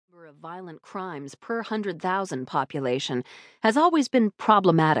of violent crimes per 100,000 population has always been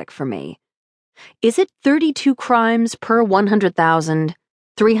problematic for me. Is it 32 crimes per 100,000,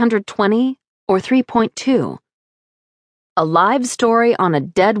 320, or 3.2? A live story on a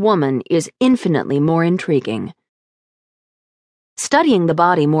dead woman is infinitely more intriguing. Studying the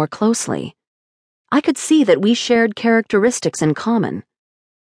body more closely, I could see that we shared characteristics in common.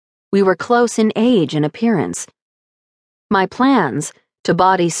 We were close in age and appearance. My plans to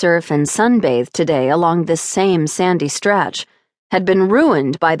body surf and sunbathe today along this same sandy stretch had been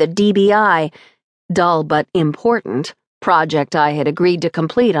ruined by the DBI, dull but important, project I had agreed to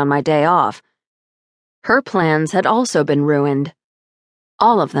complete on my day off. Her plans had also been ruined.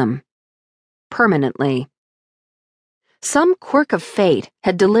 All of them. Permanently. Some quirk of fate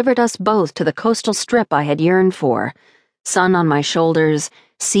had delivered us both to the coastal strip I had yearned for, sun on my shoulders,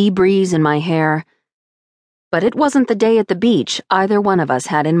 sea breeze in my hair. But it wasn't the day at the beach either one of us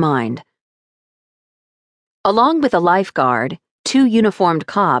had in mind. Along with a lifeguard, 2 uniformed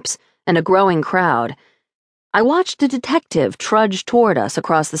cops, and a growing crowd, I watched a detective trudge toward us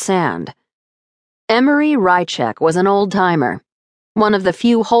across the sand. Emery Rychek was an old-timer, one of the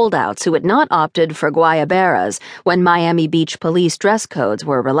few holdouts who had not opted for guayaberas when Miami Beach police dress codes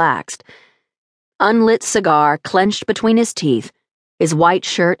were relaxed. Unlit cigar clenched between his teeth, his white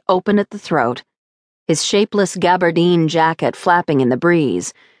shirt open at the throat, his shapeless gabardine jacket flapping in the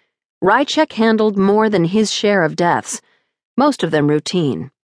breeze, Rychek handled more than his share of deaths, most of them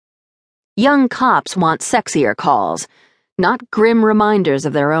routine. Young cops want sexier calls, not grim reminders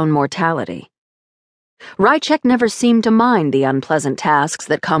of their own mortality. Rychek never seemed to mind the unpleasant tasks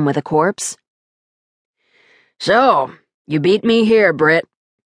that come with a corpse. "So, you beat me here, Britt,"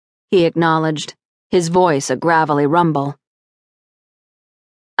 he acknowledged, his voice a gravelly rumble.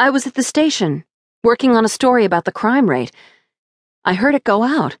 "I was at the station, working on a story about the crime rate. I heard it go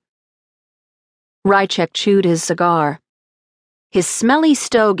out." Rychek chewed his cigar. His smelly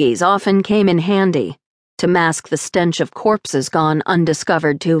stogies often came in handy to mask the stench of corpses gone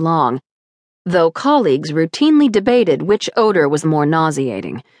undiscovered too long, though colleagues routinely debated which odor was more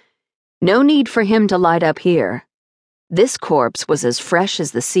nauseating. No need for him to light up here. This corpse was as fresh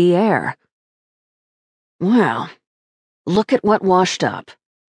as the sea air. "Well, look at what washed up."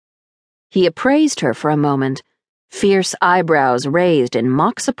 He appraised her for a moment, fierce eyebrows raised in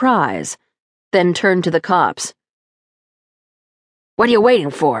mock surprise, then turned to the cops. "What are you waiting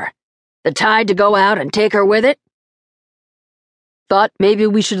for? The tide to go out and take her with it?" "Thought maybe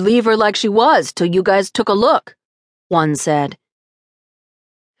we should leave her like she was till you guys took a look," one said.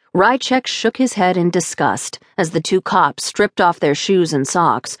 Rychek shook his head in disgust as the 2 cops stripped off their shoes and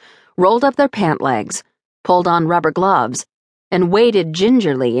socks, rolled up their pant legs, pulled on rubber gloves, and waded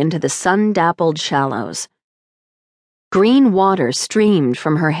gingerly into the sun-dappled shallows. Green water streamed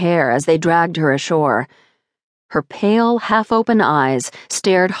from her hair as they dragged her ashore. Her pale, half-open eyes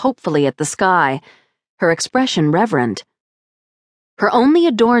stared hopefully at the sky, her expression reverent. Her only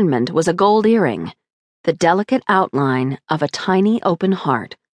adornment was a gold earring, the delicate outline of a tiny open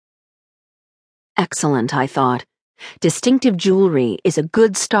heart. Excellent, I thought. Distinctive jewelry is a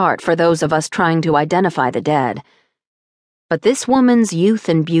good start for those of us trying to identify the dead. But this woman's youth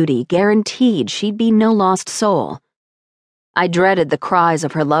and beauty guaranteed she'd be no lost soul. I dreaded the cries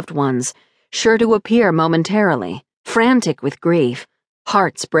of her loved ones, sure to appear momentarily, frantic with grief,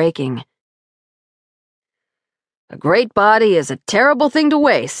 hearts breaking. "A great body is a terrible thing to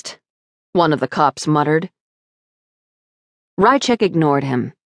waste," one of the cops muttered. Rychek ignored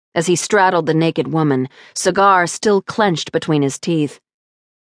him as he straddled the naked woman, cigar still clenched between his teeth.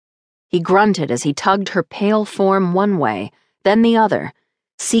 He grunted as he tugged her pale form one way, then the other,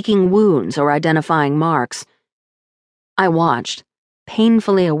 seeking wounds or identifying marks. I watched,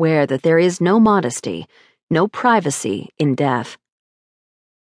 painfully aware that there is no modesty, no privacy in death.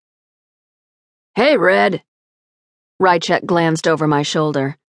 "Hey, Red." Rychek glanced over my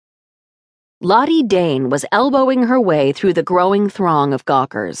shoulder. Lottie Dane was elbowing her way through the growing throng of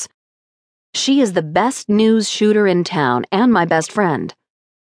gawkers. She is the best news shooter in town and my best friend.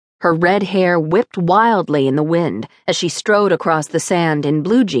 Her red hair whipped wildly in the wind as she strode across the sand in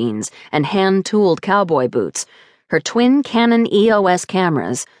blue jeans and hand-tooled cowboy boots, her twin Canon EOS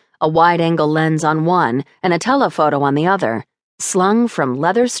cameras, a wide-angle lens on one and a telephoto on the other, slung from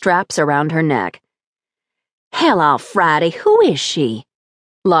leather straps around her neck. "Hello, Friday, who is she?"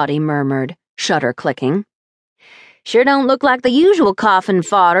 Lottie murmured, shutter clicking. "Sure don't look like the usual coffin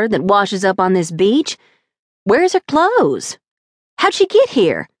fodder that washes up on this beach. Where's her clothes? How'd she get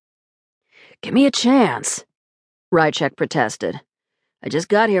here?" "Give me a chance," Rychek protested. "I just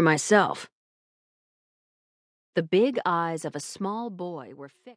got here myself." The big eyes of a small boy were fixed.